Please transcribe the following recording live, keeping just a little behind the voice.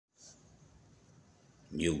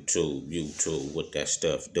YouTube, what that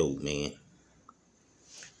stuff do, man.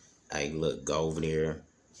 Hey, look, go over there,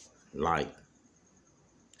 like,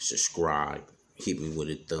 subscribe, hit me with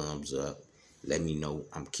a thumbs up. Let me know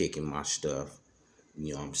I'm kicking my stuff.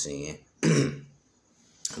 You know what I'm saying? And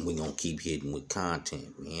we gonna keep hitting with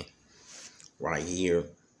content, man. Right here,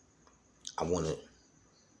 I wanna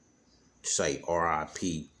say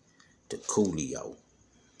RIP to Coolio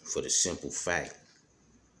for the simple fact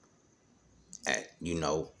that,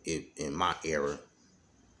 in my era,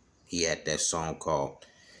 he had that song called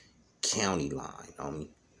County Line on me.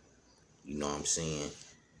 You know what I'm saying?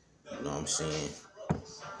 You know what I'm saying?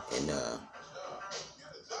 And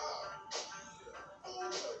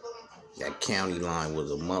that county line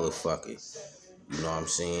was a motherfucker. You know what I'm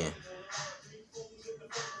saying?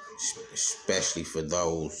 Especially for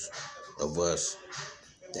those of us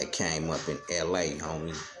that came up in LA,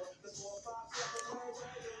 homie.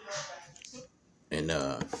 And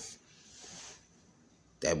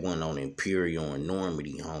that one on Imperial and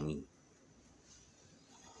Normandy, homie.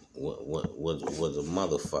 Was a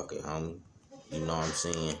motherfucker, homie. You know what I'm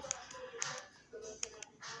saying?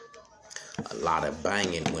 A lot of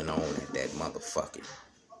banging went on at that motherfucker.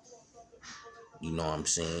 You know what I'm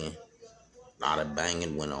saying? A lot of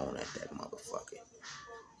banging went on at that motherfucker.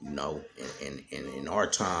 You know, and in our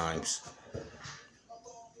times,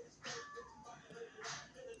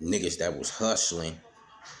 niggas that was hustling,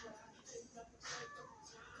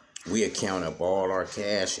 we would count up all our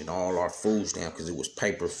cash and all our food stamps, because it was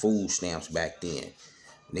paper food stamps back then.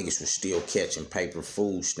 Niggas was still catching paper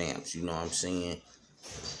food stamps, you know what I'm saying?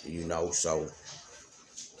 You know, so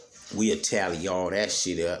we would tally all that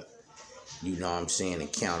shit up, you know what I'm saying,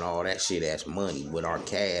 and count all that shit as money with our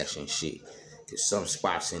cash and shit. Because some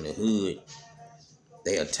spots in the hood,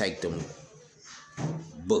 they'll take them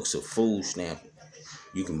books of food stamps.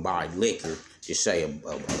 You can buy liquor. Just say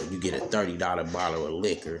you get a $30 bottle of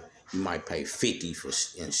liquor, you might pay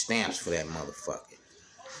 $50 in stamps for that motherfucker.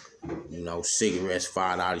 You know, cigarettes,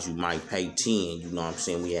 $5, you might pay $10. You know what I'm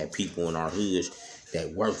saying? We had people in our hoods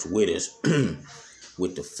that worked with us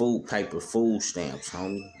with the paper food stamps,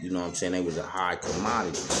 homie. You know what I'm saying? They was a high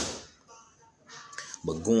commodity.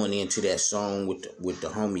 But going into that song with the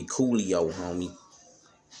homie Coolio, homie,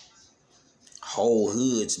 whole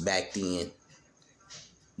hoods back then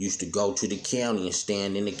used to go to the county and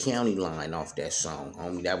stand in the county line off that song,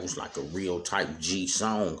 homie. That was like a real type G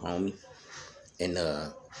song, homie. And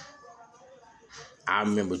I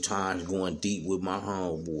remember times going deep with my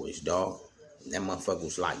homeboys, dog. That motherfucker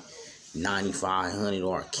was like 9,500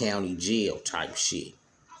 or a county jail type shit.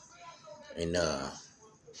 And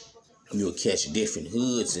you'll catch different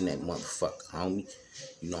hoods in that motherfucker, homie.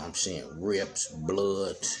 You know what I'm saying? Rips,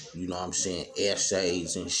 Bloods, you know what I'm saying?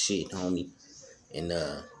 Essays and shit, homie. And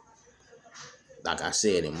like I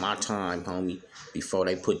said, in my time, homie, before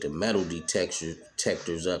they put the metal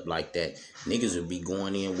detectors up like that, niggas would be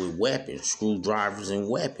going in with weapons, screwdrivers and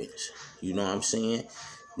weapons. You know what I'm saying?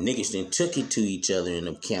 Niggas then took it to each other in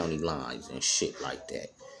the county lines and shit like that.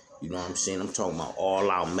 You know what I'm saying? I'm talking about all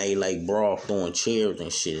out melee brawl, throwing chairs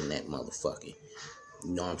and shit in that motherfucker.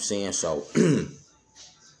 You know what I'm saying? So, the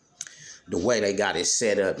way they got it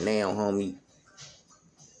set up now, homie,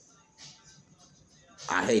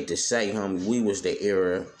 I hate to say, homie, we was the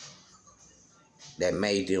era that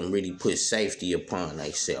made them really put safety upon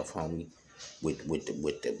themselves, homie, with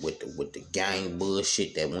the gang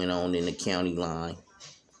bullshit that went on in the county line,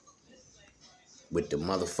 with the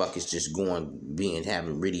motherfuckers just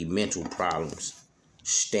having really mental problems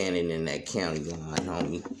standing in that county line,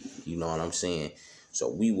 homie. You know what I'm saying? So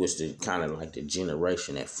we was the kind of like the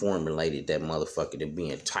generation that formulated that motherfucker to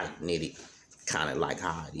being tight-knitted, kind of like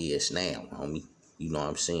how it is now, homie. You know what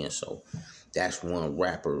I'm saying? So that's one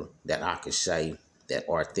rapper that I could say that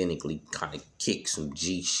authentically kind of kicked some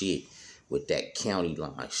G shit with that county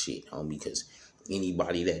line shit, homie. Because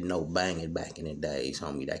anybody that know banging back in the days,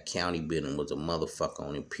 homie, that county building was a motherfucker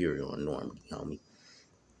on Imperial and Normandy, homie.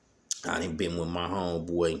 I done been with my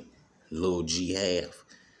homeboy, Lil G Half,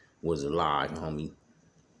 was alive, homie.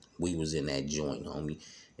 We was in that joint, homie,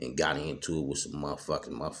 and got into it with some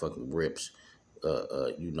motherfucking rips.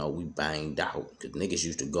 You know, we banged out. Cause niggas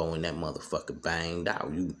used to go in that motherfucker banged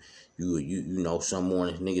out. You know, some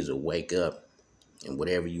mornings niggas would wake up and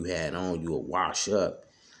whatever you had on, you would wash up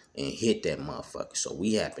and hit that motherfucker. So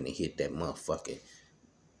we happened to hit that motherfucker,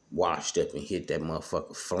 washed up and hit that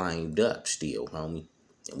motherfucker flamed up still, homie.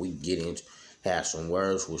 And we get in, have some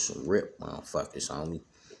words with some rip motherfuckers, homie.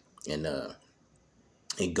 And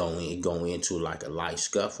it go into like a light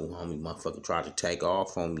scuffle, homie. Motherfucker tried to take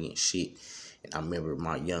off on me and shit. And I remember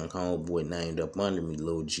my young homeboy named up under me,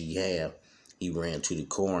 Lil G Half. he ran to the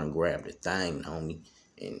car and grabbed the thing, homie.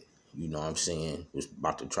 And, you know what I'm saying, was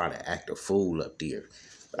about to try to act a fool up there.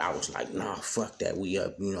 But I was like, nah, fuck that, we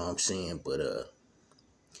up, you know what I'm saying? But, a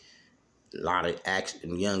lot of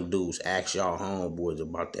young dudes ask y'all homeboys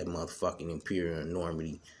about that motherfucking Imperial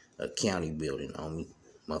Normandy County building, homie.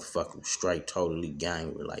 Motherfucker straight totally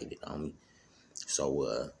gang related, homie.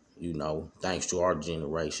 So, you know, thanks to our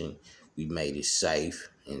generation, we made it safe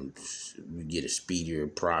and we get a speedier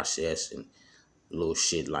process and little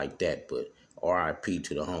shit like that. But R.I.P.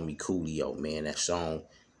 to the homie Coolio, man. That song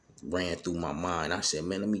ran through my mind. I said,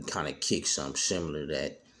 man, let me kind of kick something similar to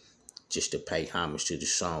that, just to pay homage to the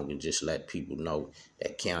song and just let people know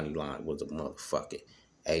that County Line was a motherfucker.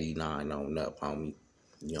 89 on up, homie.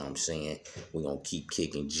 You know what I'm saying? We're going to keep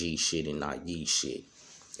kicking G shit and not Ye shit.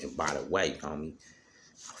 And by the way, homie,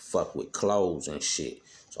 I fuck with clothes and shit.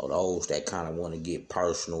 So those that kind of want to get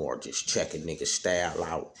personal or just check a nigga style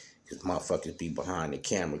out, because motherfuckers be behind the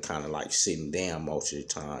camera kind of like sitting down most of the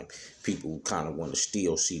time. People kind of want to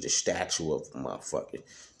still see the statue of a motherfucker.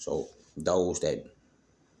 So those that...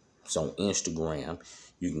 So on Instagram,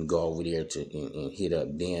 you can go over there and hit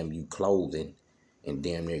up Damn You Clothing and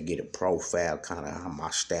damn near get a profile, kind of how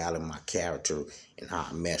my style and my character and how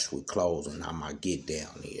I mess with clothes and how my get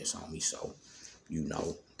down is, homie. So, you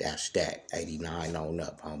know, that's that. 89 on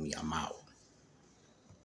up, homie. I'm out.